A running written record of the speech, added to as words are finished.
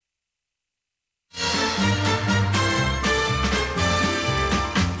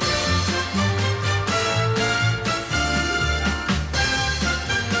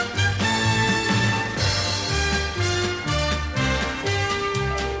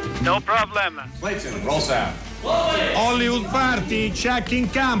No problem. Clayton, roll sound. Hollywood Party, check in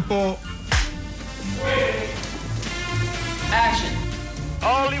campo. Action.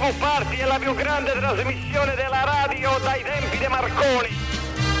 Hollywood Party è la più grande trasmissione della radio dai tempi di Marconi.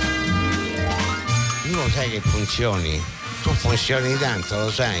 Tu lo sai che funzioni? Tu funzioni tanto,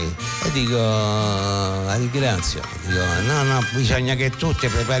 lo sai? E dico, la ringrazio. Dico, no, bisogna che tu ti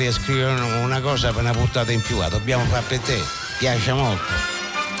prepari a scrivere una cosa per una puntata in più, la dobbiamo fare per te. Piace molto.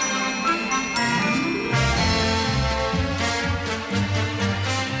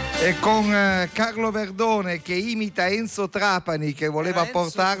 E con Carlo Verdone che imita Enzo Trapani che voleva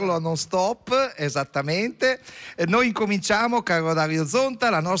portarlo a non stop, esattamente. E noi incominciamo, caro Dario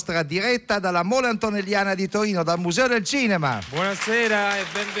Zonta, la nostra diretta dalla Mole Antonelliana di Torino, dal Museo del Cinema. Buonasera e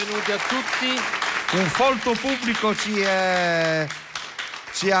benvenuti a tutti. Un folto pubblico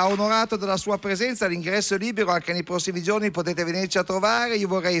ci ha onorato della sua presenza, l'ingresso è libero, anche nei prossimi giorni potete venirci a trovare. Io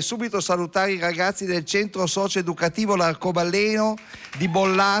vorrei subito salutare i ragazzi del centro socio-educativo L'Arcoballeno di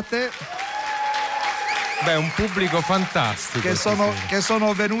Bollate. Beh, un pubblico fantastico che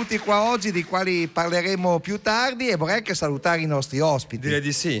sono venuti qua oggi, di quali parleremo più tardi, e vorrei anche salutare i nostri ospiti. Direi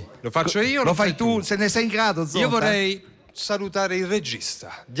di sì. Lo faccio io? Lo fai tu? Se ne sei in grado, Zonta? Io vorrei salutare il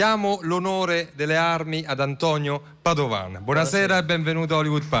regista. Diamo l'onore delle armi ad Antonio Padovan. Buonasera e benvenuto a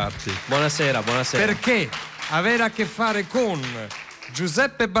Hollywood Party. Buonasera. Perché avere a che fare con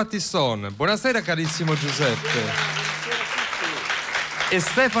Giuseppe Battiston, buonasera carissimo Giuseppe, e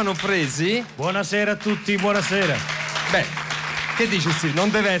Stefano Fresi, Buonasera a tutti, buonasera. beh, che dici sì,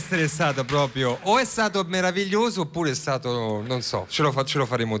 non deve essere stato proprio, o è stato meraviglioso oppure è stato, non so, ce lo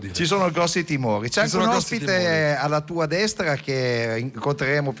faremo dire. Ci sono grossi timori. C'è anche un ospite timori alla tua destra che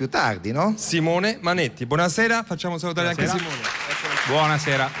incontreremo più tardi, no? Simone Manetti, buonasera, facciamo salutare anche Simone.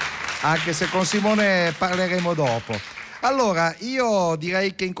 Buonasera. Anche se con Simone parleremo dopo. Allora, io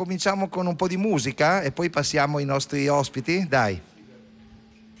direi che incominciamo con un po' di musica e poi passiamo ai nostri ospiti. Dai.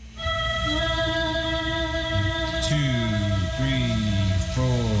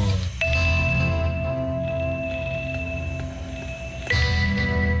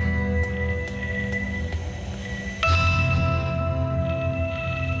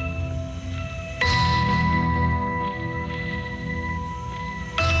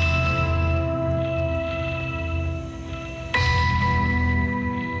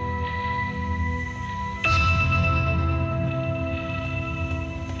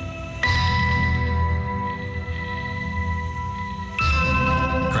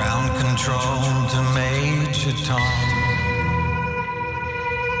 Control to Major Tom.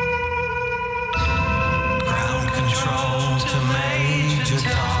 Ground control to Major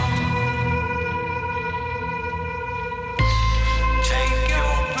Tom. Take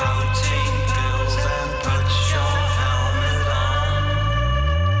your protein pills and put your helmet on.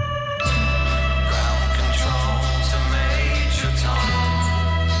 Ground control to Major Tom.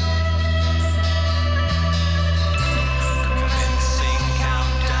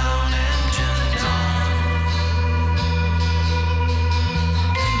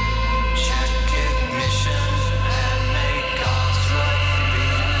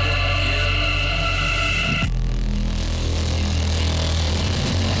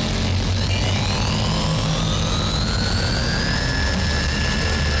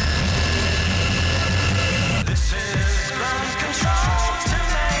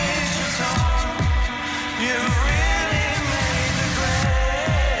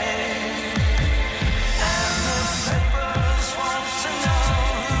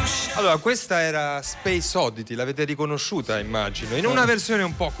 Allora, questa era Space Oddity, l'avete riconosciuta immagino, in una versione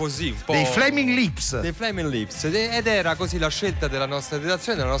un po' così, un po' dei Flaming Lips. Ed era così la scelta della nostra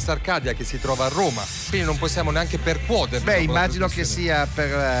redazione, della nostra Arcadia che si trova a Roma, quindi non possiamo neanche percuoterla. Beh, immagino che sia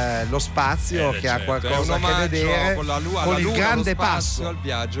per lo spazio che ha qualcosa a che vedere con il grande passo. Al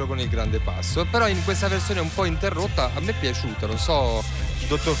viaggio con il grande passo, però in questa versione un po' interrotta a me è piaciuta, non so,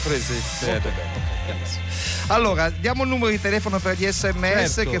 dottor Fresi. Allora, diamo il numero di telefono per gli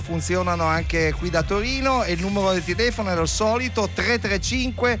SMS, certo, che funzionano anche qui da Torino, e il numero di telefono è lo solito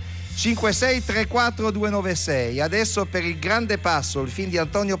 335 5634 296. Adesso per il grande passo, il film di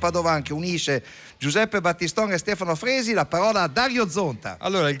Antonio Padovan che unisce Giuseppe Battiston e Stefano Fresi, la parola a Dario Zonta.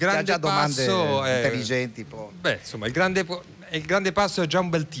 Allora, il grande già domande passo intelligenti. Beh, insomma, il grande passo è già un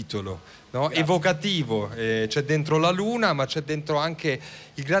bel titolo, no? Evocativo, c'è dentro la luna, ma c'è dentro anche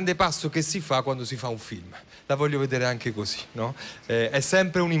il grande passo che si fa quando si fa un film. La voglio vedere anche così, no? È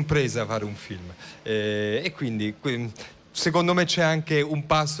sempre un'impresa fare un film, e quindi secondo me c'è anche un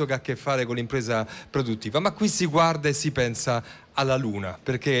passo che ha a che fare con l'impresa produttiva, ma qui si guarda e si pensa alla Luna,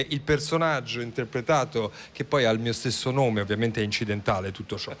 perché il personaggio interpretato, che poi ha il mio stesso nome, ovviamente è incidentale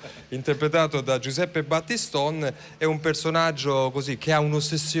tutto ciò, interpretato da Giuseppe Battiston, è un personaggio così che ha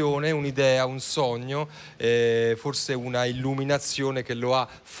un'ossessione, un'idea, un sogno, forse una illuminazione che lo ha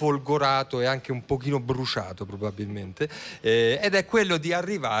folgorato e anche un pochino bruciato probabilmente, ed è quello di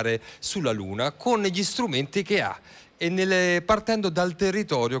arrivare sulla Luna con gli strumenti che ha. E partendo dal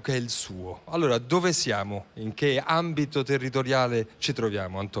territorio che è il suo. Allora, dove siamo? In che ambito territoriale ci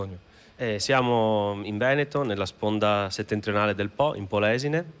troviamo, Antonio? Siamo in Veneto, nella sponda settentrionale del Po, in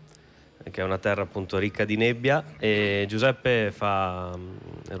Polesine, che è una terra appunto ricca di nebbia, e il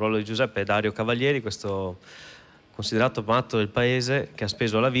ruolo di Giuseppe è Dario Cavalieri, questo considerato matto del paese che ha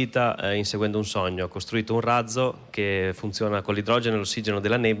speso la vita inseguendo un sogno. Ha costruito un razzo che funziona con l'idrogeno e l'ossigeno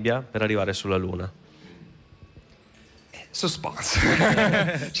della nebbia per arrivare sulla Luna.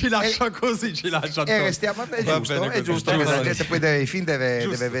 Suspense. Ci lascia così, ci lascia. Restiamo è giusto che la gente poi i film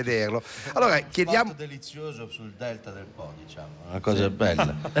deve vederlo. Allora chiediamo, delizioso sul delta del Po, diciamo, una cosa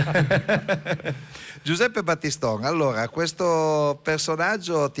bella. Giuseppe Battiston, allora questo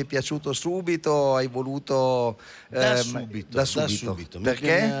personaggio ti è piaciuto subito? Hai voluto da subito.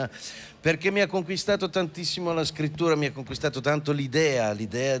 Perché? Perché mi ha conquistato tantissimo la scrittura, mi ha conquistato tanto l'idea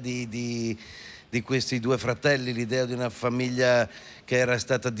di questi due fratelli, l'idea di una famiglia che era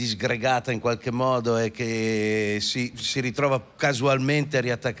stata disgregata in qualche modo e che si ritrova casualmente a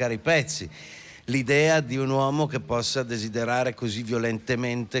riattaccare i pezzi, l'idea di un uomo che possa desiderare così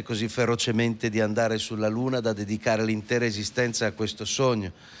violentemente, così ferocemente di andare sulla Luna da dedicare l'intera esistenza a questo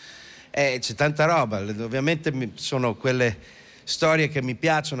sogno. C'è tanta roba, ovviamente sono quelle storie che mi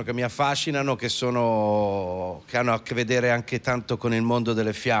piacciono, che mi affascinano, che hanno a che vedere anche tanto con il mondo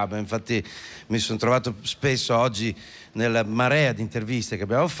delle fiabe. Infatti mi sono trovato spesso oggi nella marea di interviste che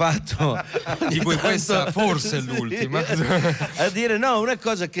abbiamo fatto, di cui questa forse è l'ultima, a dire no, una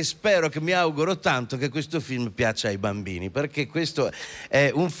cosa che spero, che mi auguro tanto, che questo film piaccia ai bambini, perché questo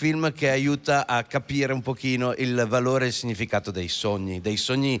è un film che aiuta a capire un pochino il valore e il significato dei sogni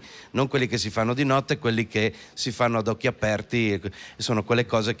non quelli che si fanno di notte, quelli che si fanno ad occhi aperti, sono quelle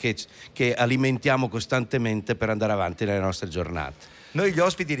cose che alimentiamo costantemente per andare avanti nelle nostre giornate. Noi gli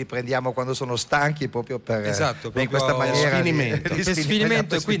ospiti li prendiamo quando sono stanchi, proprio per in questa maniera per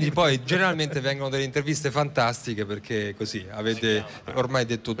sfinimento, e quindi poi generalmente vengono delle interviste fantastiche, perché così avete ormai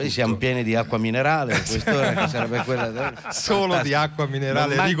detto tutto. Poi siamo pieni di acqua minerale, quest'ora che sarebbe quella solo di acqua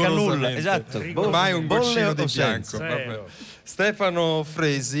minerale, non manca rigorosamente. nulla, esatto. Mai un goccino di bianco. Stefano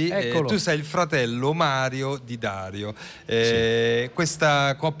Fresi, tu sei il fratello Mario di Dario.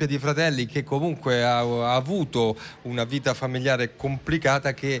 Questa coppia di fratelli che comunque ha avuto una vita familiare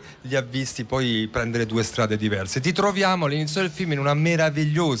complicata, che li ha visti poi prendere due strade diverse. Ti troviamo all'inizio del film in una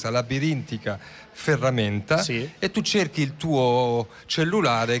meravigliosa, labirintica ferramenta, e tu cerchi il tuo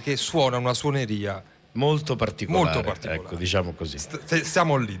cellulare che suona una suoneria molto particolare, ecco, diciamo così.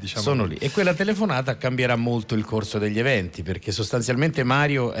 Siamo lì, diciamo. Sono lì. E quella telefonata cambierà molto il corso degli eventi, perché sostanzialmente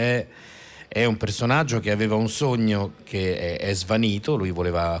Mario è un personaggio che aveva un sogno che è svanito. Lui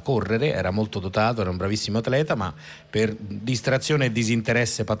voleva correre, era molto dotato, era un bravissimo atleta, ma per distrazione e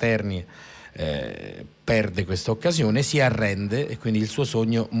disinteresse paterni perde questa occasione, si arrende e quindi il suo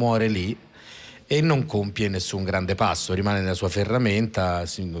sogno muore lì e non compie nessun grande passo, rimane nella sua ferramenta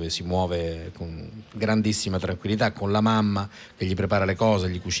dove si muove con grandissima tranquillità, con la mamma che gli prepara le cose,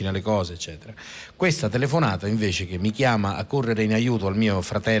 gli cucina le cose, eccetera. Questa telefonata invece, che mi chiama a correre in aiuto al mio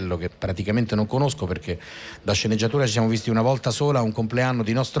fratello, che praticamente non conosco perché da sceneggiatura ci siamo visti una volta sola a un compleanno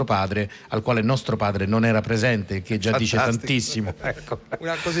di nostro padre, al quale nostro padre non era presente, che già dice tantissimo. Ecco,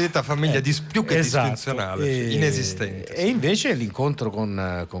 una cosiddetta famiglia più che disfunzionale, inesistente. E invece l'incontro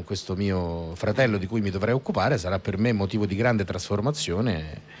con questo mio fratello, di cui mi dovrei occupare, sarà per me motivo di grande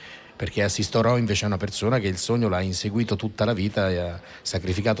trasformazione, perché assisterò invece a una persona che il sogno l'ha inseguito tutta la vita e ha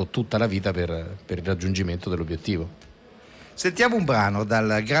sacrificato tutta la vita per il raggiungimento dell'obiettivo. Sentiamo un brano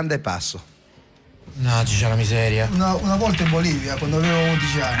dal Grande Passo. No, c'è la miseria. Una volta in Bolivia, quando avevo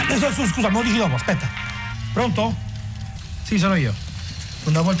 11 anni. Scusa, me lo dici dopo, aspetta. Pronto? Sì, sono io.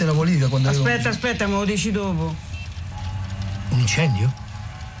 Una volta in Bolivia, quando Aspetta, me lo dici dopo. Un incendio?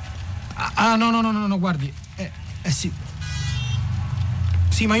 No, guardi. Sì.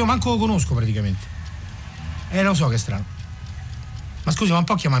 Sì, ma io manco lo conosco praticamente. Lo so che è strano. Ma scusi, ma non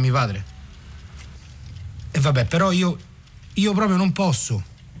può chiamarmi padre? E vabbè, però io proprio non posso.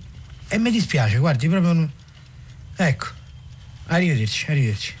 E mi dispiace, guardi, proprio non... Ecco.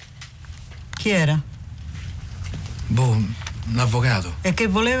 Arrivederci. Chi era? Un avvocato. E che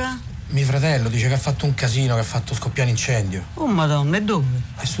voleva? Mio fratello dice che ha fatto un casino, che ha fatto scoppiare incendio. Oh madonna, e dove?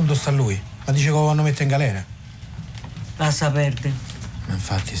 E su dove sta lui? Ma dice che lo vanno mettere in galera. Lascia perdere.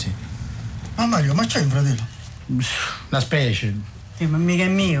 Infatti sì. Ma Mario, ma c'hai un fratello? Una specie. Sì, ma mica è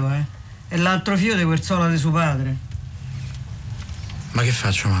mio, eh. È l'altro figlio di quel solo di suo padre. Ma che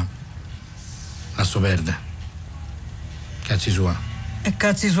faccio, ma? Lascio perdere. Cazzi sua. E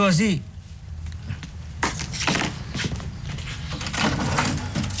cazzi sua sì.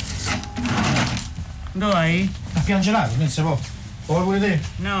 Dove vai? A piangelato, non si può. Vuoi pure te?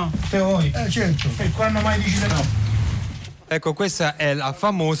 No. Te vuoi? Certo. E quando mai dici di no? Ecco, questa è la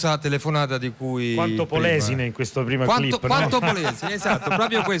famosa telefonata di cui Quanto Polesine in questo primo clip. Quanto Polesine, esatto,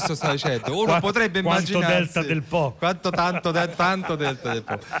 proprio questo stavo dicendo. Uno potrebbe immaginarsi quanto delta del Po. Quanto tanto delta del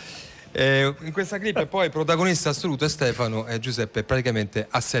Po. In questa clip poi il protagonista assoluto è Stefano e Giuseppe praticamente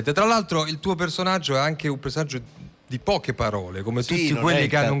a 7. Tra l'altro il tuo personaggio è anche un personaggio di poche parole, come tutti quelli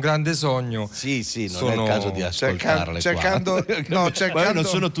che hanno un grande sogno. Sì, non è il caso di ascoltarle cercando non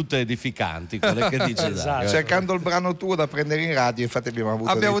sono tutte edificanti quelle che dice esatto. Cercando il brano tuo da prendere in radio, infatti abbiamo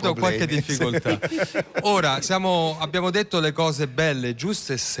avuto qualche difficoltà. Ora abbiamo detto le cose belle,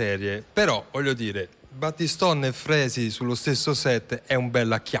 giuste e serie, però voglio dire, Battiston e Fresi sullo stesso set è un bel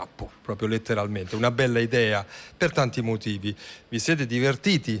acchiappo, proprio letteralmente, una bella idea per tanti motivi. Vi siete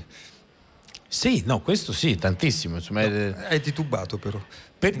divertiti? Sì, no, questo sì, tantissimo. Insomma, hai titubato però.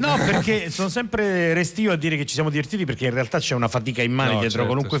 No, perché sono sempre restio a dire che ci siamo divertiti, perché in realtà c'è una fatica immane dietro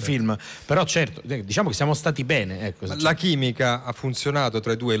qualunque film. Però certo, diciamo che siamo stati bene. Ecco, la chimica ha funzionato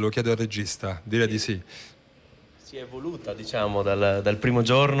tra i due, lo chiedo al regista, direi di sì. Si è evoluta, diciamo, dal primo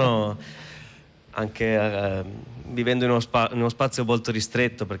giorno, anche vivendo in uno spazio molto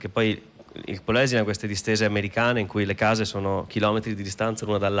ristretto, perché poi il Polesine ha queste distese americane in cui le case sono chilometri di distanza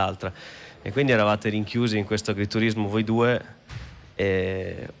l'una dall'altra, e quindi eravate rinchiusi in questo agriturismo voi due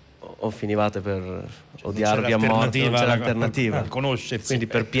o finivate per odiarvi a morte, non c'è l'alternativa. Conoscersi. Quindi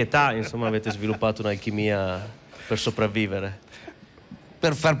per pietà, insomma, avete sviluppato un'alchimia per sopravvivere.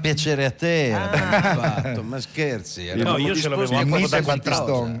 Per far piacere a te, fatto, ma scherzi. No, io ce l'avevo anche da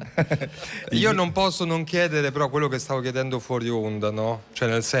Battiston. Io non posso non chiedere però quello che stavo chiedendo fuori onda, no? Cioè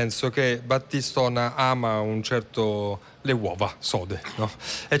nel senso che Battiston ama un certo le uova sode, no?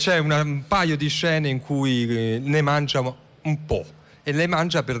 E c'è un paio di scene in cui ne mangia un po'. E le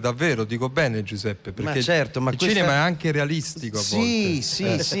mangia per davvero, dico bene Giuseppe, perché il cinema è anche realistico a volte.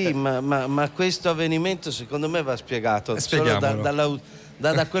 Sì, ma questo avvenimento secondo me va spiegato solo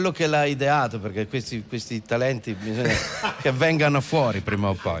da quello che l'ha ideato, perché questi talenti bisogna che vengano fuori prima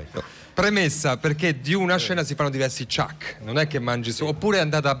o poi. Premessa, perché di una scena si fanno diversi chuck, non è che mangi su, oppure è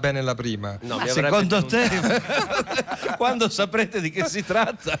andata bene la prima? No, secondo te quando saprete di che si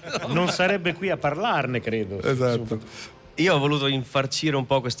tratta? Non sarebbe qui a parlarne, credo. Esatto. Io ho voluto infarcire un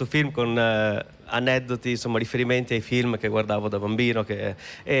po' questo film con aneddoti, insomma, riferimenti ai film che guardavo da bambino,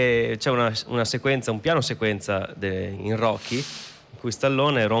 e c'è una sequenza, un piano sequenza in Rocky, in cui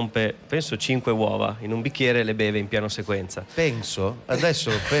Stallone rompe, penso, 5 uova in un bicchiere e le beve in piano sequenza. Penso?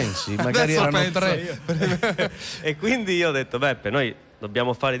 Adesso pensi? Magari erano 3. E quindi io ho detto, Beppe, noi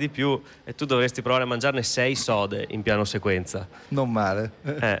dobbiamo fare di più e tu dovresti provare a mangiarne 6 sode in piano sequenza. Non male.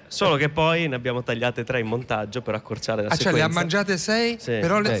 Solo che poi ne abbiamo tagliate 3 in montaggio per accorciare la sequenza. Cioè le ha mangiate 6? Sì.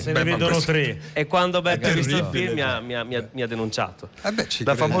 Però se ne vedono 3. E quando Beppe ha visto il film mi ha denunciato.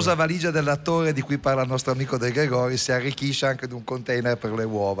 La famosa valigia dell'attore di cui parla il nostro amico De Gregori si arricchisce anche di un container per le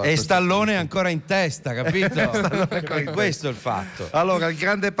uova. E Stallone è ancora in testa, capito? Questo è il fatto. Allora, il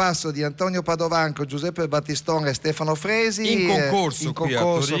grande passo di Antonio Padovan con Giuseppe Battiston e Stefano Fresi in concorso qui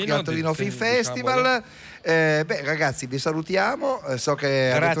a Torino Film Festival. Ragazzi, vi salutiamo. So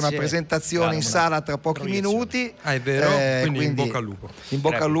che avete una presentazione in sala tra pochi minuti. È vero, quindi in bocca al lupo. In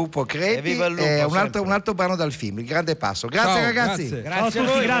bocca al lupo, crepi. Un altro brano dal film, Il grande passo. Grazie. Ciao, ragazzi. Grazie a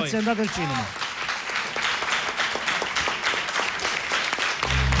tutti, grazie, andate al cinema.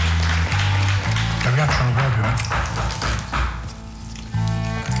 Ti piacciono proprio,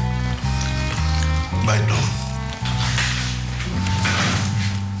 Vai tu.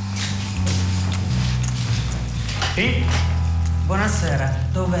 Sì? Buonasera,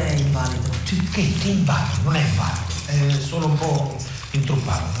 dov'è il valido? Che invalido? Non è invalido, è solo un po'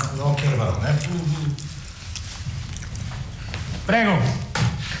 intruppato. Occhio alle parole, Prego.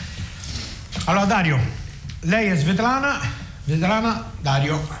 Allora, Dario, lei è Svetlana,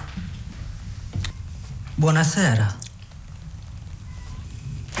 Dario. Buonasera.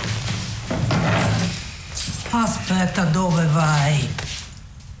 Aspetta, dove vai?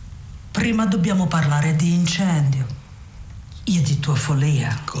 Prima dobbiamo parlare di incendio. E di tua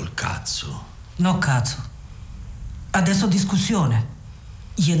follia. Col cazzo. No cazzo. Adesso discussione.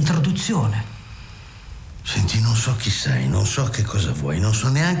 E introduzione. Senti, non so chi sei, non so che cosa vuoi, non so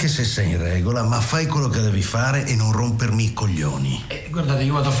neanche se sei in regola, ma fai quello che devi fare e non rompermi i coglioni. Guardate,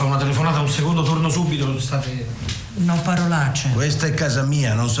 io vado a fare una telefonata, un secondo, torno subito, state... Non parolacce. Questa è casa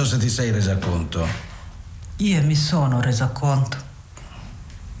mia, non so se ti sei resa conto. Io mi sono resa conto.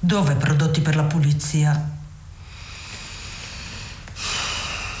 Dove prodotti per la pulizia?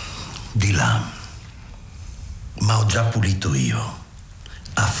 Di là. Ma ho già pulito io.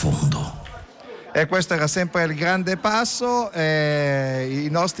 A fondo. E questo era sempre il grande passo, i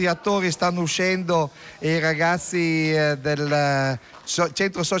nostri attori stanno uscendo e i ragazzi del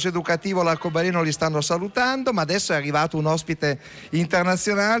centro socio-educativo L'Arcobaleno li stanno salutando, ma adesso è arrivato un ospite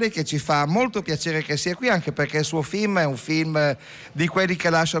internazionale che ci fa molto piacere che sia qui, anche perché il suo film è un film di quelli che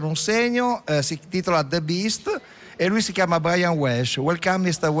lasciano un segno, si intitola The Beast e lui si chiama Brian Welsh. Welcome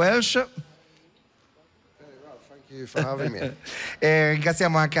Mr. Welsh. E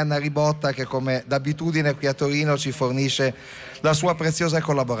ringraziamo anche Anna Ribotta che come d'abitudine qui a Torino ci fornisce la sua preziosa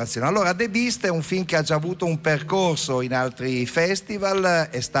collaborazione. Allora, The Beast è un film che ha già avuto un percorso in altri festival,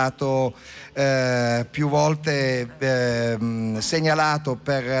 è stato più volte segnalato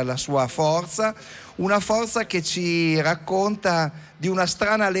per la sua forza, una forza che ci racconta di una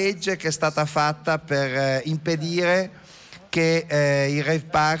strana legge che è stata fatta per impedire che i rave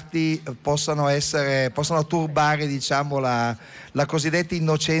party possano turbare, diciamo, la cosiddetta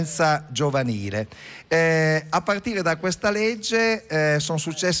innocenza giovanile. A partire da questa legge sono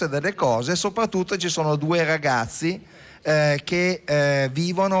successe delle cose, soprattutto ci sono due ragazzi che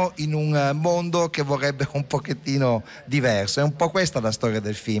vivono in un mondo che vorrebbe un pochettino diverso. È un po' questa la storia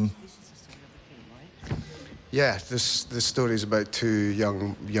del film. Yeah, this story is about two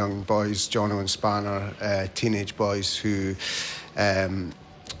young boys, Jono and Spanner, teenage boys who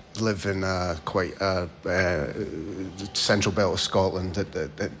live in quite a central belt of Scotland, at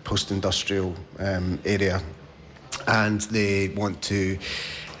the post-industrial area, and they want to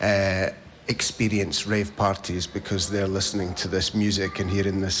experience rave parties because they're listening to this music and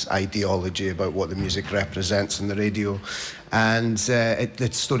hearing this ideology about what the music represents on the radio. And the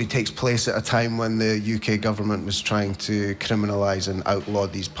story takes place at a time when the UK government was trying to criminalise and outlaw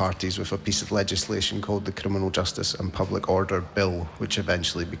these parties with a piece of legislation called the Criminal Justice and Public Order Bill, which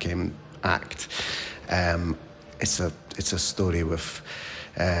eventually became an act. It's a story with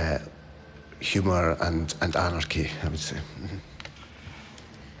humour and anarchy, I would say. Mm-hmm.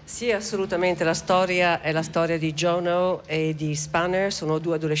 Sì, assolutamente, la storia è la storia di Jono e di Spanner, sono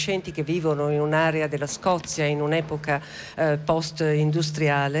due adolescenti che vivono in un'area della Scozia in un'epoca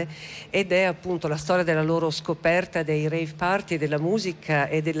post-industriale ed è appunto la storia della loro scoperta dei rave party, della musica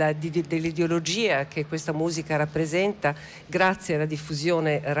e dell'ideologia che questa musica rappresenta grazie alla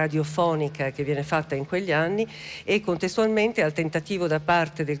diffusione radiofonica che viene fatta in quegli anni e contestualmente al tentativo da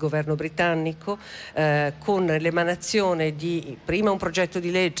parte del governo britannico con l'emanazione di prima un progetto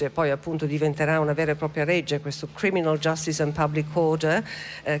di legge, poi appunto diventerà una vera e propria legge, questo Criminal Justice and Public Order,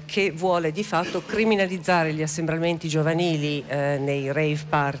 che vuole di fatto criminalizzare gli assembramenti giovanili nei rave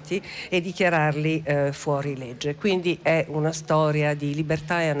party e dichiararli fuori legge. Quindi è una storia di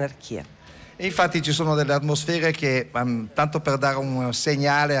libertà e anarchia. E infatti ci sono delle atmosfere che, tanto per dare un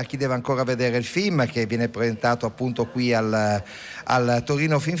segnale a chi deve ancora vedere il film, che viene presentato appunto qui al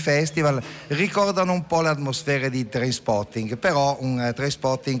Torino Film Festival, ricordano un po' le atmosfere di Trainspotting, però un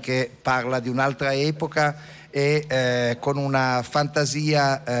Trainspotting che parla di un'altra epoca e con una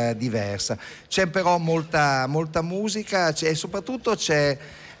fantasia diversa. C'è però molta musica e soprattutto c'è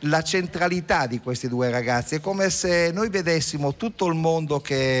la centralità di questi due ragazzi. È come se noi vedessimo tutto il mondo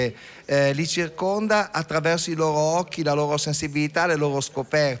che li circonda attraverso i loro occhi, la loro sensibilità, le loro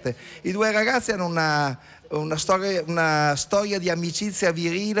scoperte. I due ragazzi hanno una storia di amicizia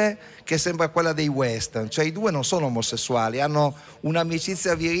virile che sembra quella dei western, cioè i due non sono omosessuali, hanno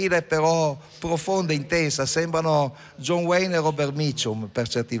un'amicizia virile però profonda e intensa, sembrano John Wayne e Robert Mitchum per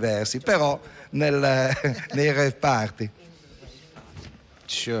certi versi, però nei rave party.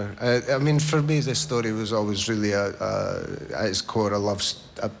 Sure. I mean, for me, this story was always really at its core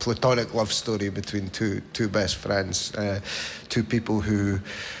a platonic love story between two best friends, two people who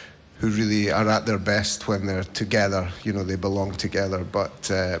really are at their best when they're together. You know, they belong together, but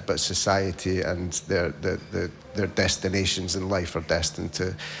society and their destinations in life are destined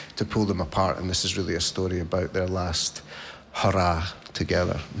to pull them apart. And this is really a story about their last hurrah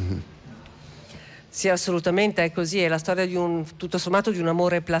together. Mm-hmm. Sì, assolutamente è così, è la storia di tutto sommato di un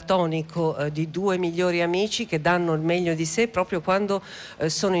amore platonico di due migliori amici che danno il meglio di sé proprio quando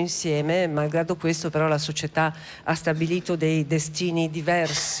sono insieme. Malgrado questo però la società ha stabilito dei destini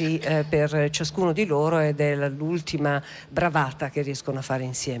diversi per ciascuno di loro ed è l'ultima bravata che riescono a fare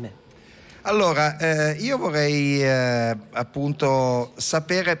insieme. Allora, io vorrei appunto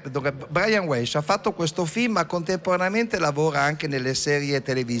sapere, Brian Welsh ha fatto questo film ma contemporaneamente lavora anche nelle serie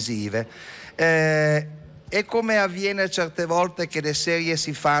televisive. E come avviene certe volte che le serie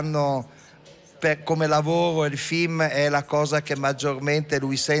si fanno come lavoro e il film è la cosa che maggiormente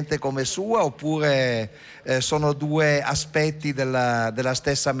lui sente come sua, oppure sono due aspetti della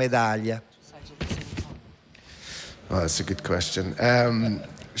stessa medaglia? Well, that's a good question.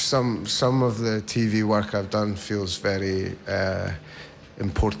 Some of the TV work I've done feels very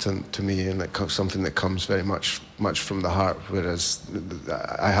important to me, and something that comes very much from the heart. Whereas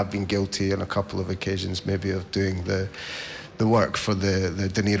I have been guilty on a couple of occasions, maybe, of doing the work for the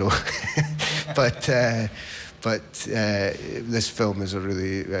De Niro, but this film is a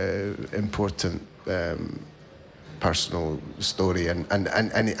really important personal story, and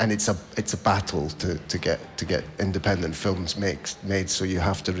it's a battle to get independent films made. So you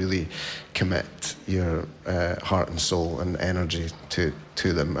have to really commit your heart and soul and energy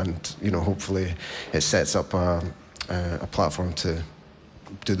to them, and hopefully it sets up a platform to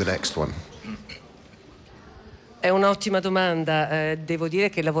do the next one. È un'ottima domanda. Devo dire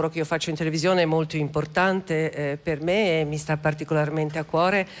che il lavoro che io faccio in televisione è molto importante per me e mi sta particolarmente a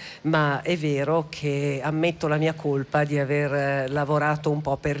cuore, ma è vero che ammetto la mia colpa di aver lavorato un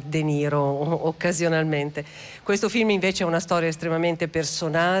po' per De Niro occasionalmente. Questo film invece è una storia estremamente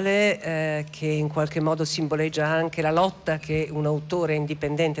personale che in qualche modo simboleggia anche la lotta che un autore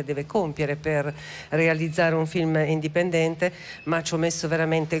indipendente deve compiere per realizzare un film indipendente, ma ci ho messo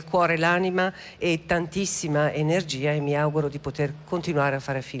veramente il cuore, l'anima e tantissima energia, e mi auguro di poter continuare a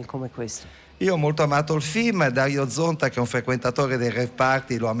fare film come questo. Io ho molto amato il film, Dario Zonta, che è un frequentatore dei rave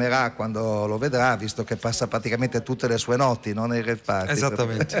party, lo amerà quando lo vedrà, visto che passa praticamente tutte le sue notti, non nei rave party.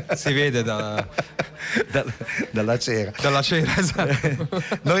 Esattamente, si vede dalla cera. Dalla cera, esatto.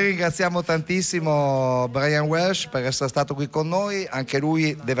 Noi ringraziamo tantissimo Brian Welsh per essere stato qui con noi, anche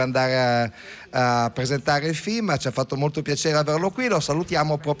lui deve andare a presentare il film, ci ha fatto molto piacere averlo qui, lo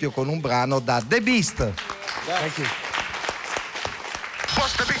salutiamo proprio con un brano da The Beast. Thank you.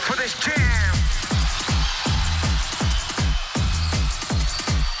 What's the beat for this jam?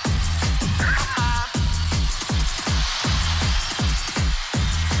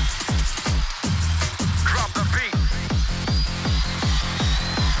 Drop the beat.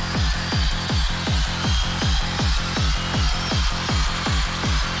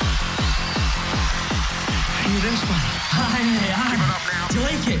 Hey, this one. Hi. Do you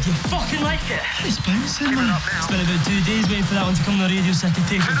like it? Do you fucking like it? It's bouncing, man. It's been about 2 days waiting for that one to come on the radio so I can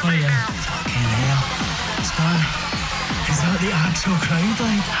take it for you. Fucking hell. Stan, is that the actual crowd,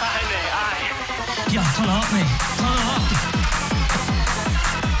 like? Aye, mate, aye. Yeah, turn up, mate. Turn up.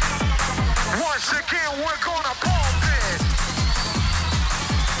 Once again, we're gonna pump it.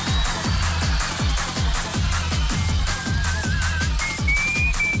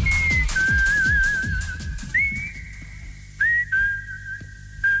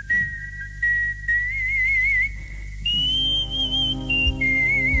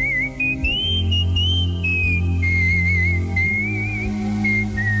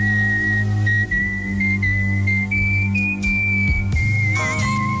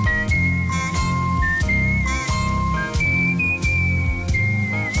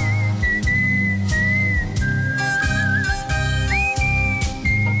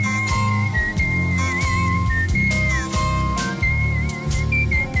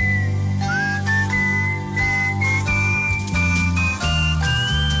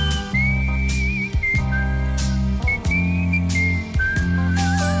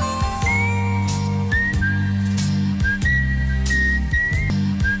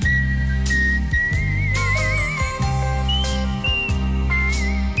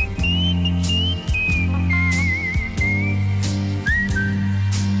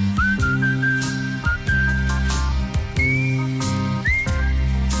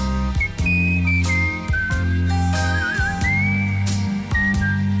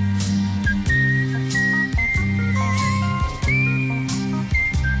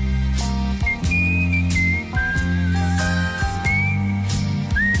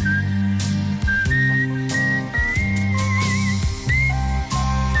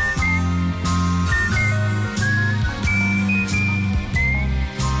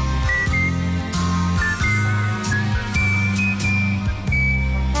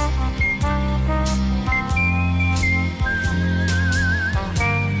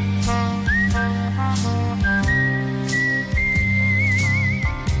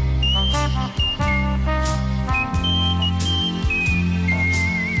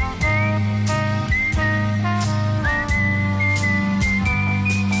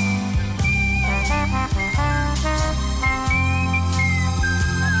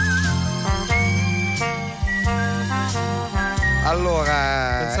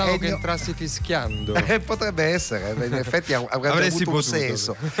 Allora, pensavo che entrassi fischiando. Potrebbe essere, in effetti avrebbe Avresti avuto un potuto.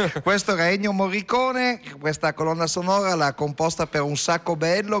 senso. Questo era Ennio Morricone, questa colonna sonora l'ha composta per Un sacco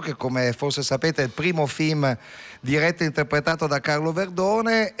bello, che come forse sapete è il primo film diretto e interpretato da Carlo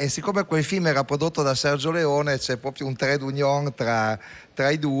Verdone, e siccome quel film era prodotto da Sergio Leone c'è proprio un trait d'union tra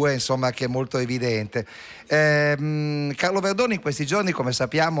i due, insomma, che è molto evidente. Carlo Verdone in questi giorni, come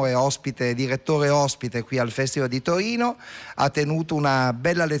sappiamo, è direttore ospite qui al Festival di Torino. Ha tenuto una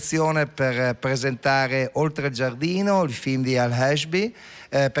bella lezione per presentare Oltre il giardino, il film di Al Ashby,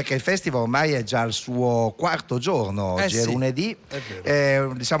 perché il festival ormai è già al suo quarto giorno, oggi è sì, lunedì.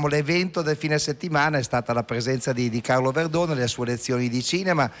 Diciamo, l'evento del fine settimana è stata la presenza di Carlo Verdone, le sue lezioni di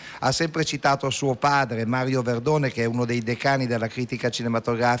cinema. Ha sempre citato suo padre Mario Verdone, che è uno dei decani della critica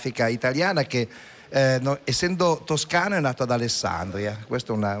cinematografica italiana, che essendo toscano è nato ad Alessandria.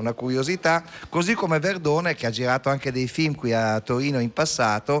 Questa è una curiosità, così come Verdone, che ha girato anche dei film qui a Torino in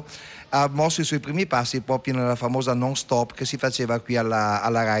passato, ha mosso i suoi primi passi proprio nella famosa Non Stop che si faceva qui alla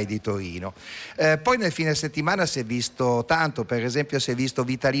Rai di Torino. Poi nel fine settimana si è visto tanto, per esempio si è visto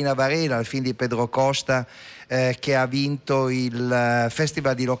Vitalina Varela, il film di Pedro Costa, che ha vinto il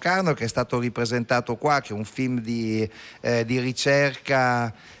Festival di Locarno, che è stato ripresentato qua, che è un film di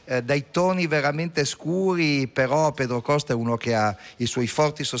ricerca dai toni veramente scuri, però Pedro Costa è uno che ha i suoi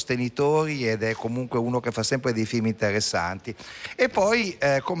forti sostenitori ed è comunque uno che fa sempre dei film interessanti. E poi,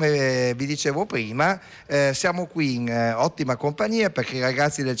 come vi dicevo prima, siamo qui in ottima compagnia, perché i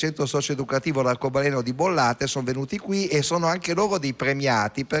ragazzi del centro socio-educativo L'Arcobaleno di Bollate sono venuti qui e sono anche loro dei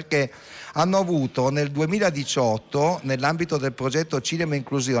premiati, perché hanno avuto nel 2018, nell'ambito del progetto Cinema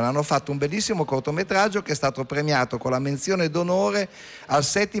Inclusione, hanno fatto un bellissimo cortometraggio che è stato premiato con la menzione d'onore al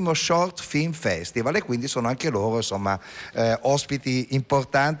 7° Short Film Festival, e quindi sono anche loro, insomma, ospiti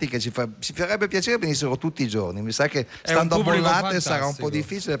importanti che ci farebbe piacere venissero tutti i giorni. Mi sa che stando a Bollate sarà un po'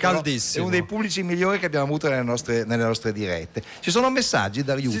 difficile, però è uno dei pubblici migliori che abbiamo avuto nelle nostre dirette. Ci sono messaggi,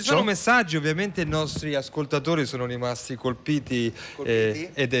 Dariuccio? Ci sono messaggi, ovviamente i nostri ascoltatori sono rimasti colpiti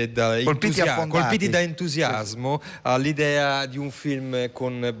da entusiasmo all'idea di un film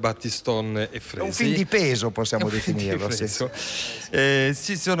con Battiston e Fresi. È un film di peso, possiamo definirlo.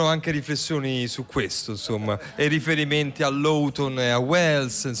 Ci sono anche riflessioni su questo, insomma, e riferimenti a Lowton e a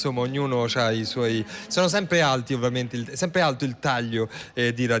Welsh, insomma, ognuno ha i suoi. Sono sempre alti, ovviamente, sempre alto il taglio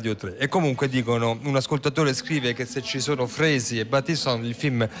di Radio 3. E comunque dicono, un ascoltatore scrive che se ci sono Fresi e Battiston il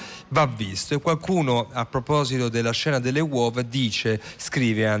film va visto, e qualcuno a proposito della scena delle uova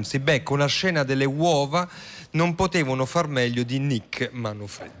scrive anzi, con la scena delle uova non potevano far meglio di Nick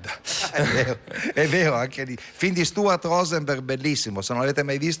Manofredda. È vero, anche lì. Film di Stuart Rosenberg, bellissimo. Se non l'avete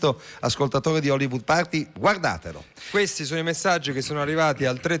mai visto, ascoltatori di Hollywood Party, guardatelo. Questi sono i messaggi che sono arrivati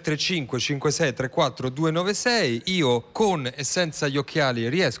al 335 56 34 296. Io con e senza gli occhiali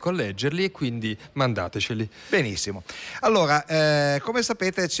riesco a leggerli, e quindi mandateceli. Benissimo. Allora, come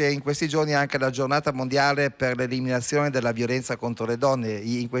sapete, c'è in questi giorni anche la giornata mondiale per l'eliminazione della violenza contro le donne.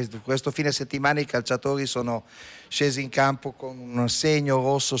 In questo fine settimana i calciatori sono scesi in campo con un segno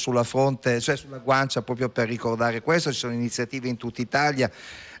rosso sulla fronte, cioè sulla guancia, proprio per ricordare questo. Ci sono iniziative in tutta Italia.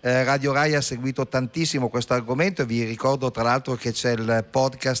 Radio Rai ha seguito tantissimo questo argomento, e vi ricordo tra l'altro che c'è il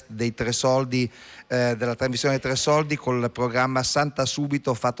podcast dei Tre Soldi, della trasmissione Tre Soldi, col programma Santa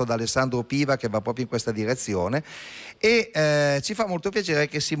Subito fatto da Alessandro Piva, che va proprio in questa direzione. E ci fa molto piacere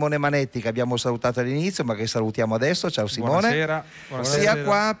che Simone Manetti, che abbiamo salutato all'inizio ma che salutiamo adesso, ciao Simone, sia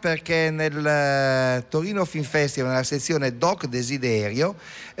qua, perché nel Torino Film Festival, nella sezione Doc Desiderio,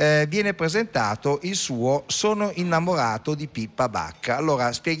 viene presentato il suo Sono innamorato di Pippa Bacca.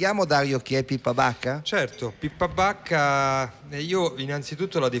 Allora, spieghiamo, Dario, chi è Pippa Bacca? Certo, Pippa Bacca, io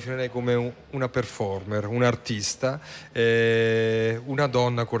innanzitutto la definirei come una performer, un'artista, una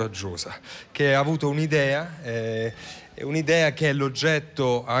donna coraggiosa, che ha avuto un'idea che è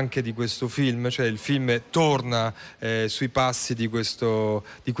l'oggetto anche di questo film, cioè il film torna sui passi di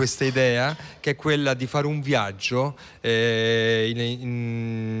questa idea, che è quella di fare un viaggio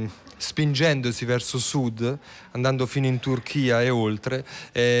spingendosi verso sud, andando fino in Turchia e oltre,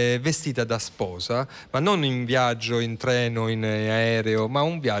 vestita da sposa, ma non in viaggio in treno, in aereo, ma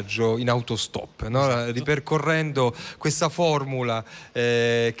un viaggio in autostop, no? Esatto. Ripercorrendo questa formula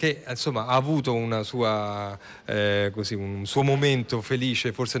che insomma ha avuto una sua un suo momento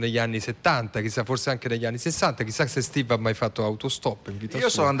felice forse negli anni 70, chissà, forse anche negli anni 60, chissà se Steve ha mai fatto autostop in vita sua. Io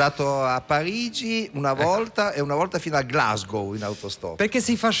sono andato a Parigi una volta e una volta fino a Glasgow in autostop. Perché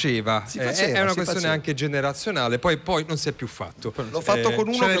si faceva faceva, è una questione anche generazionale, poi non si è più fatto. L'ho fatto con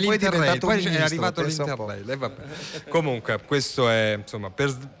uno che poi è diventato poi ministro, è arrivato l'Interrail, vabbè. Comunque questo è insomma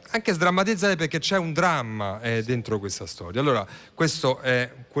per anche sdrammatizzare, perché c'è un dramma dentro questa storia. Allora, questo è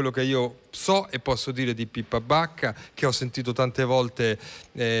quello che io so e posso dire di Pippa Bacca, che ho sentito tante volte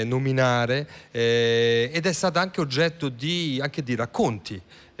nominare, ed è stata anche oggetto di racconti.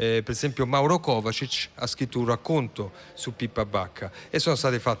 Per esempio Mauro Kovacic ha scritto un racconto su Pippa Bacca e sono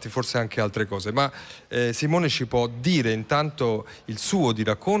state fatte forse anche altre cose, ma Simone ci può dire intanto il suo di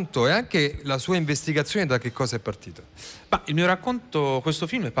racconto e anche la sua investigazione, da che cosa è partita? Ma il mio racconto, questo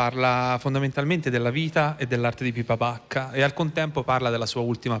film, parla fondamentalmente della vita e dell'arte di Pippa Bacca e al contempo parla della sua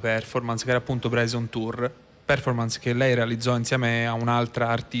ultima performance, che era appunto Bryson Tour, performance che lei realizzò insieme a un'altra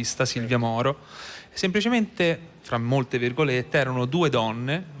artista, Silvia Moro. Semplicemente, fra molte virgolette, erano due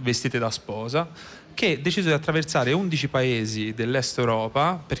donne vestite da sposa che decisero di attraversare 11 paesi dell'est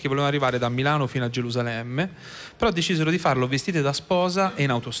Europa, perché volevano arrivare da Milano fino a Gerusalemme, però decisero di farlo vestite da sposa e in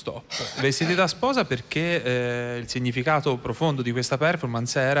autostop. Vestite da sposa perché il significato profondo di questa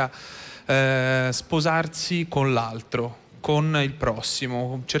performance era sposarsi con l'altro, con il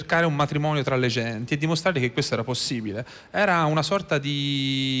prossimo, cercare un matrimonio tra le genti e dimostrare che questo era possibile. Era una sorta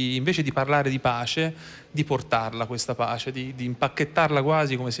di, invece di parlare di pace, di portarla questa pace, di impacchettarla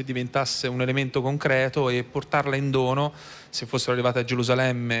quasi come se diventasse un elemento concreto e portarla in dono. Se fossero arrivate a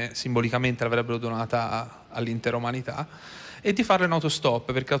Gerusalemme, simbolicamente l'avrebbero donata all'intera umanità, e di farla in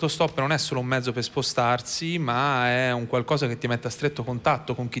autostop, perché l'autostop non è solo un mezzo per spostarsi, ma è un qualcosa che ti mette a stretto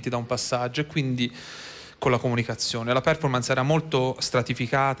contatto con chi ti dà un passaggio e quindi con la comunicazione. La performance era molto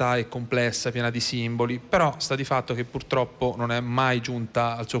stratificata e complessa, piena di simboli, però sta di fatto che purtroppo non è mai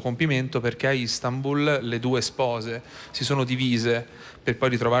giunta al suo compimento, perché a Istanbul le due spose si sono divise per poi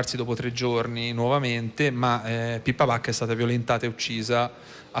ritrovarsi dopo 3 giorni nuovamente, ma Pippa Bacca è stata violentata e uccisa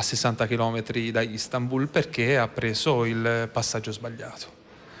a 60 km da Istanbul perché ha preso il passaggio sbagliato.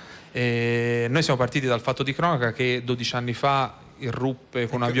 E noi siamo partiti dal fatto di cronaca che 12 anni fa irruppe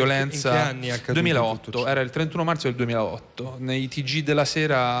con una violenza. In che anni è accaduto? 2008, era il 31 marzo del 2008. Nei TG della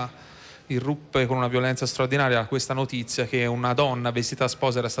sera irruppe con una violenza straordinaria questa notizia che una donna vestita da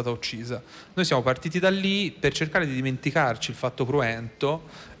sposa era stata uccisa. Noi siamo partiti da lì per cercare di dimenticarci il fatto cruento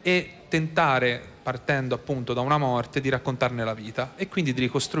e tentare, partendo appunto da una morte, di raccontarne la vita e quindi di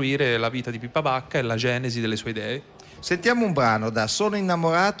ricostruire la vita di Pippa Bacca e la genesi delle sue idee. Sentiamo un brano da Sono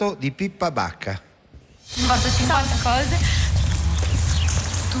innamorato di Pippa Bacca. Mi porto 50 cose,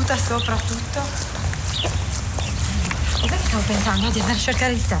 tuta sopra tutto. Cos'è che stavo pensando? Di andare a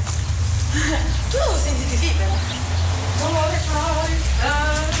cercare il tè. Tu non sentiti libera? Non vuole fare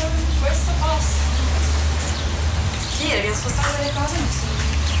questo posto. Ieri abbiamo spostato delle cose e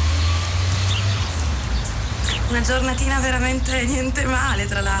una giornatina veramente niente male,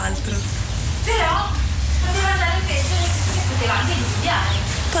 tra l'altro. Però poteva andare peggio, nel senso che poteva anche litigare.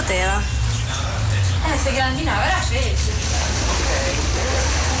 Poteva. Se grandinava era peggio. Ok.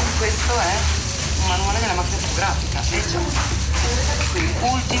 Questo è un manuale della macchina fotografica, leggiamo. Qui,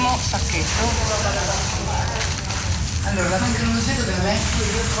 ultimo sacchetto. Allora, mancano 200 deve essere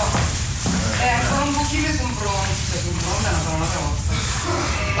io qua. Ancora un pochino e sono pronti. Sono pronta è una parola grossa.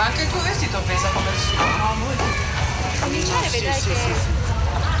 Ma anche il tuo vestito pesa come il suo. No, molto. Cominciare vedrai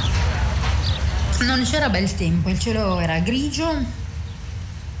che non c'era bel tempo, il cielo era grigio.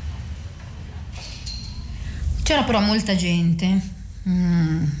 C'era però molta gente,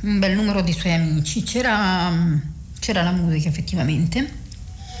 un bel numero di suoi amici, c'era la musica effettivamente.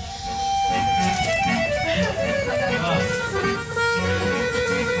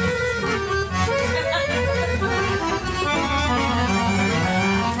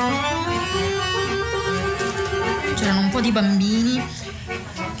 C'erano un po' di bambini,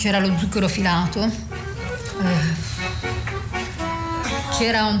 c'era lo zucchero filato,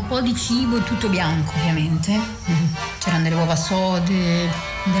 c'era un po' di cibo, tutto bianco ovviamente, c'erano delle uova sode,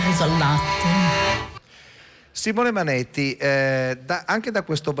 del riso al latte. Simone Manetti, anche da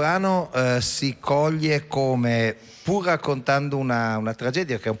questo brano si coglie come, pur raccontando una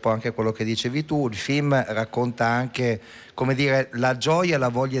tragedia, che è un po' anche quello che dicevi tu, il film racconta anche, come dire, la gioia e la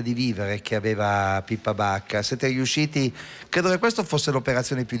voglia di vivere che aveva Pippa Bacca. Siete riusciti, credo che questa fosse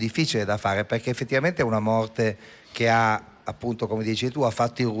l'operazione più difficile da fare, perché effettivamente è una morte che ha, appunto come dici tu, ha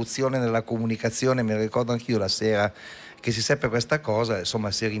fatto irruzione nella comunicazione. Me lo ricordo anch'io la sera che si seppe questa cosa,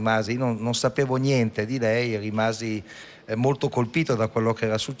 insomma si rimase, io non sapevo niente di lei, rimasi molto colpito da quello che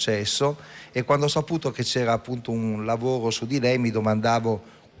era successo, e quando ho saputo che c'era appunto un lavoro su di lei mi domandavo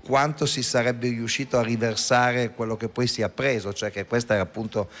quanto si sarebbe riuscito a riversare quello che poi si è appreso, cioè che questa era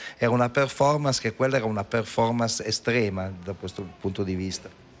appunto una performance, che quella era una performance estrema da questo punto di vista.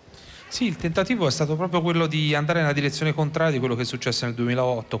 Sì, il tentativo è stato proprio quello di andare nella direzione contraria di quello che è successo nel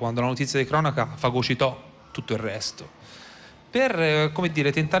 2008, quando la notizia di cronaca fagocitò tutto il resto. Per, come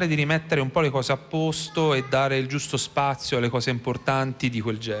dire, tentare di rimettere un po' le cose a posto e dare il giusto spazio alle cose importanti di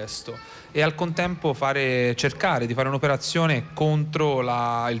quel gesto. E al contempo cercare di fare un'operazione contro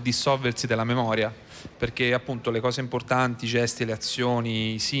il dissolversi della memoria, perché appunto le cose importanti, i gesti, le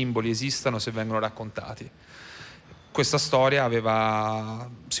azioni, i simboli esistono se vengono raccontati. Questa storia aveva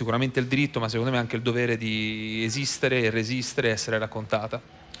sicuramente il diritto, ma secondo me anche il dovere di esistere e resistere e essere raccontata.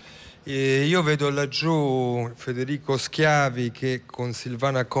 Io vedo laggiù Federico Schiavi che con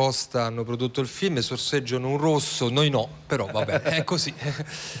Silvana Costa hanno prodotto il film e sorseggiano un rosso, noi no, però vabbè, è così.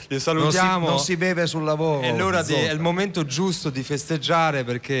 Li salutiamo. Non si beve sul lavoro. È il momento giusto di festeggiare,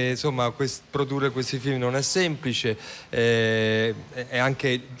 perché insomma produrre questi film non è semplice,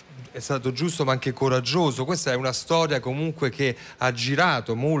 è stato giusto ma anche coraggioso. Questa è una storia comunque che ha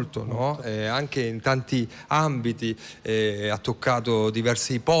girato molto, no? Anche in tanti ambiti, ha toccato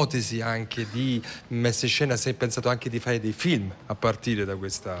diverse ipotesi anche di messa in scena. Si è pensato anche di fare dei film a partire da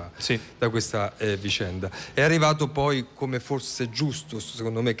questa vicenda. È arrivato poi, come fosse giusto,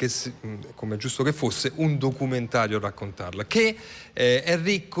 secondo me, come è giusto che fosse, un documentario a raccontarla, che è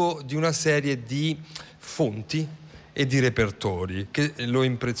ricco di una serie di fonti e di repertori che lo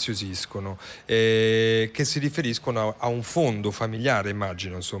impreziosiscono, che si riferiscono a un fondo familiare,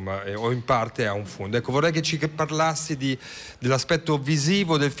 immagino, insomma, o in parte a un fondo. Ecco, vorrei che ci parlassi dell'aspetto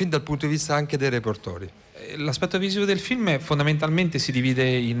visivo del film dal punto di vista anche dei repertori. L'aspetto visivo del film fondamentalmente si divide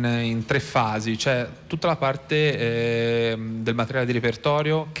in 3 fasi. C'è tutta la parte del materiale di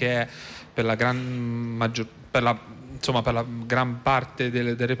repertorio, che è per la gran parte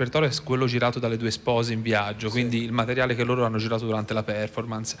del repertorio è quello girato dalle 2 spose in viaggio, quindi il materiale che loro hanno girato durante la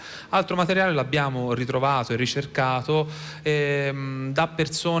performance. Altro materiale l'abbiamo ritrovato e ricercato da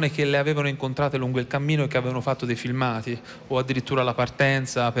persone che le avevano incontrate lungo il cammino e che avevano fatto dei filmati, o addirittura alla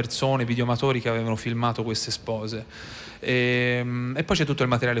partenza persone, videoamatori che avevano filmato queste spose. E poi c'è tutto il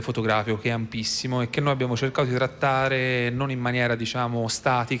materiale fotografico, che è ampissimo e che noi abbiamo cercato di trattare non in maniera, diciamo,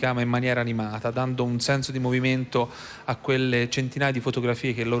 statica, ma in maniera animata, dando un senso di movimento a quelle centinaia di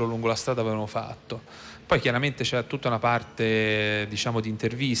fotografie che loro lungo la strada avevano fatto. Poi chiaramente c'è tutta una parte, diciamo, di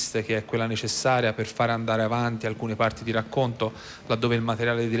interviste, che è quella necessaria per fare andare avanti alcune parti di racconto, laddove il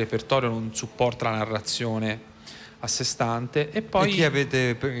materiale di repertorio non supporta la narrazione a sé stante. E poi chi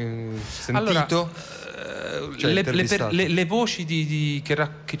avete sentito? Allora, le voci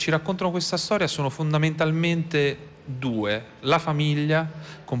che ci raccontano questa storia sono fondamentalmente 2: la famiglia,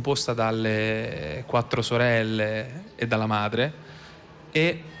 composta dalle 4 sorelle e dalla madre,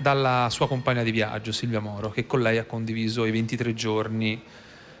 e dalla sua compagna di viaggio Silvia Moro, che con lei ha condiviso i 23 giorni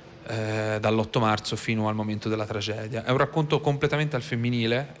dall'8 marzo fino al momento della tragedia. È un racconto completamente al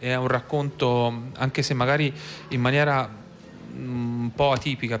femminile, è un racconto, anche se magari in maniera un po'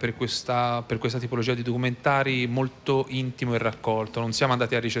 atipica per questa tipologia di documentari, molto intimo e raccolto. Non siamo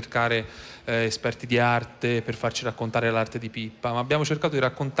andati a ricercare esperti di arte per farci raccontare l'arte di Pippa, ma abbiamo cercato di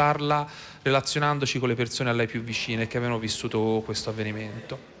raccontarla relazionandoci con le persone a lei più vicine che avevano vissuto questo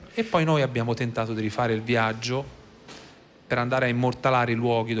avvenimento. E poi noi abbiamo tentato di rifare il viaggio per andare a immortalare i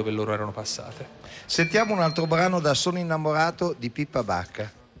luoghi dove loro erano passate. Sentiamo un altro brano da Sono innamorato di Pippa Bacca.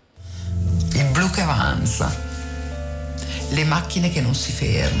 Il blu che avanza, le macchine che non si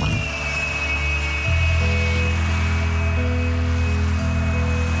fermano.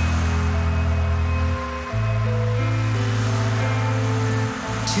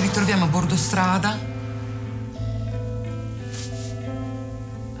 Ci ritroviamo a bordo strada,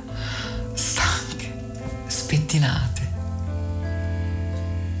 stanche, spettinate,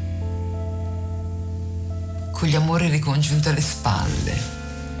 con gli amori ricongiunti alle spalle,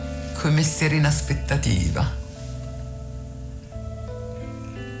 coi mestieri in aspettativa,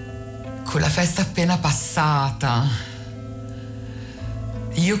 con la festa appena passata,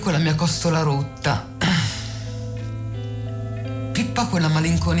 io con la mia costola rotta, Pippa con la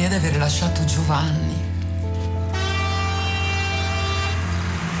malinconia di aver lasciato Giovanni.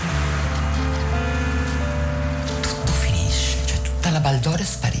 Tutto finisce, cioè tutta la baldoria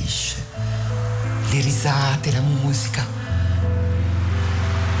sparisce, le risate, la musica.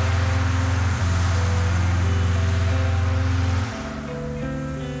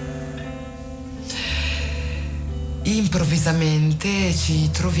 Improvvisamente ci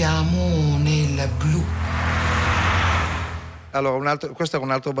troviamo nel blu. Allora, questo era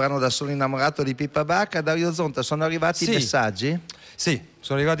un altro brano da Sono innamorato di Pippa Bacca. Dario Zonta, sono arrivati messaggi? Sì,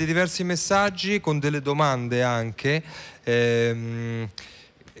 sono arrivati diversi messaggi con delle domande anche.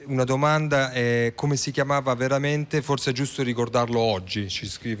 una domanda è come si chiamava veramente, forse è giusto ricordarlo oggi, ci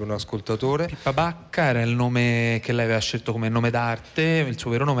scrive un ascoltatore. Pippa Bacca era il nome che lei aveva scelto come nome d'arte, il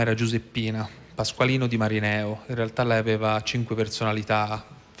suo vero nome era Giuseppina Pasqualino di Marineo. In realtà lei aveva 5 personalità,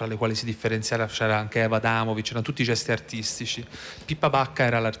 tra le quali si differenziava, c'era anche Eva Damovic, c'erano tutti gesti artistici. Pippa Bacca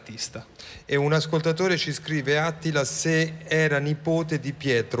era l'artista. E un ascoltatore ci scrive Attila se era nipote di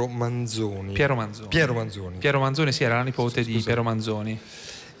Piero Manzoni. Piero Manzoni. Piero Manzoni, sì, era la nipote di Piero Manzoni.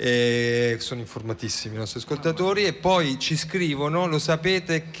 Sono informatissimi i nostri ascoltatori. E poi ci scrivono: lo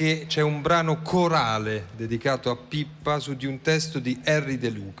sapete che c'è un brano corale dedicato a Pippa su di un testo di Harry De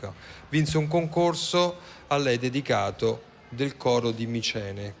Luca. Vinse un concorso a lei dedicato del coro di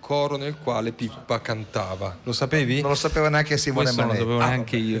Micene, coro nel quale Pippa cantava. Lo sapevi? Non lo sapeva neanche Simone Manetti. Non lo sapevo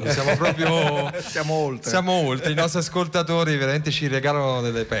neanche io. Siamo proprio siamo oltre. I nostri ascoltatori veramente ci regalano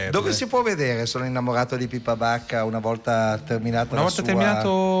delle perle. Dove si può vedere Sono innamorato di Pippa Bacca una volta terminato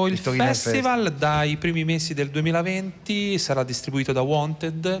terminato il festival? Dai primi mesi del 2020 sarà distribuito da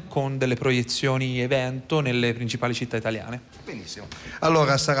Wanted con delle proiezioni evento nelle principali città italiane. Benissimo.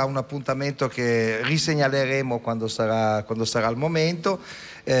 Allora sarà un appuntamento che risegnaleremo quando sarà il momento.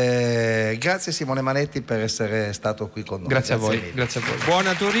 Grazie Simone Manetti per essere stato qui con noi. Grazie a voi.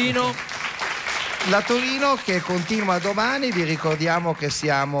 Buona Torino. La Torino che continua domani. Vi ricordiamo che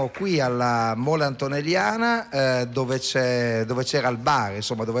siamo qui alla Mole Antonelliana, dove c'era il bar,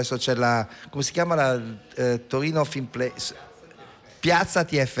 insomma, dove adesso c'è la, come si chiama, la Torino Film Place, Piazza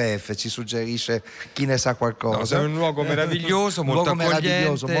TFF, ci suggerisce chi ne sa qualcosa. No, è un luogo meraviglioso, molto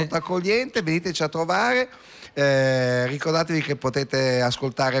accogliente. Veniteci a trovare. Ricordatevi che potete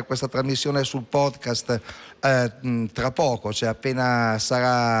ascoltare questa trasmissione sul podcast tra poco, cioè appena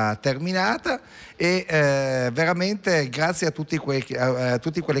sarà terminata, e veramente grazie a tutti quelli che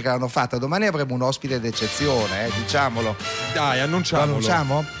l'hanno fatta. Domani avremo un ospite d'eccezione, diciamolo. Dai, annunciamolo. Lo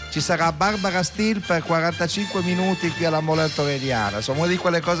annunciamo? Ci sarà Barbara Steele per 45 minuti qui alla Mole Antonelliana. Insomma, una di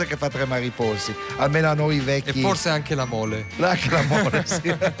quelle cose che fa tremare i polsi, almeno a noi vecchi. E forse anche la mole. Anche la mole,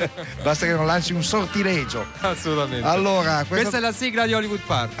 sì. Basta che non lanci un sortilegio. Assolutamente. Allora, questa è la sigla di Hollywood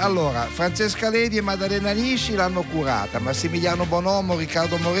Party. Allora, Francesca Levi e Maddalena Nisci l'hanno curata, Massimiliano Bonomo,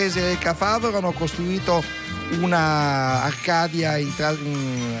 Riccardo Moresi e Erika Favaro hanno costruito una Arcadia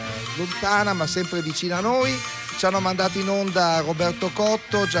lontana ma sempre vicina a noi. Ci hanno mandato in onda Roberto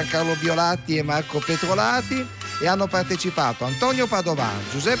Cotto, Giancarlo Biolatti e Marco Petrolati, e hanno partecipato Antonio Padovan,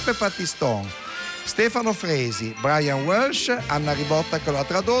 Giuseppe Battiston, Stefano Fresi, Brian Welsh, Anna Ribotta che lo ha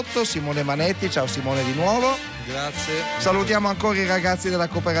tradotto, Simone Manetti. Ciao Simone di nuovo. Grazie. Salutiamo ancora i ragazzi della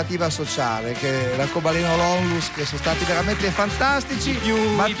cooperativa sociale, che l'arcobaleno Lonlus, che sono stati veramente fantastici,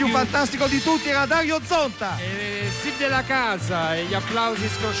 ma il più fantastico di tutti era Dario Zonta. Steve della casa e gli applausi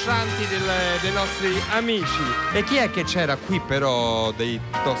scroscianti dei nostri amici. E chi è che c'era qui però dei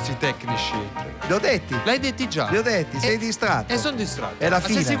nostri tecnici? Li ho detti. L'hai detti già? Li ho detti, sei distratto. E sono distratto. È la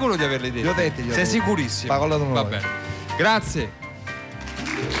fine. Sei sicuro di averli detti? Li ho detti. Sei sicurissimo? Parola d'onore. Va bene. Grazie.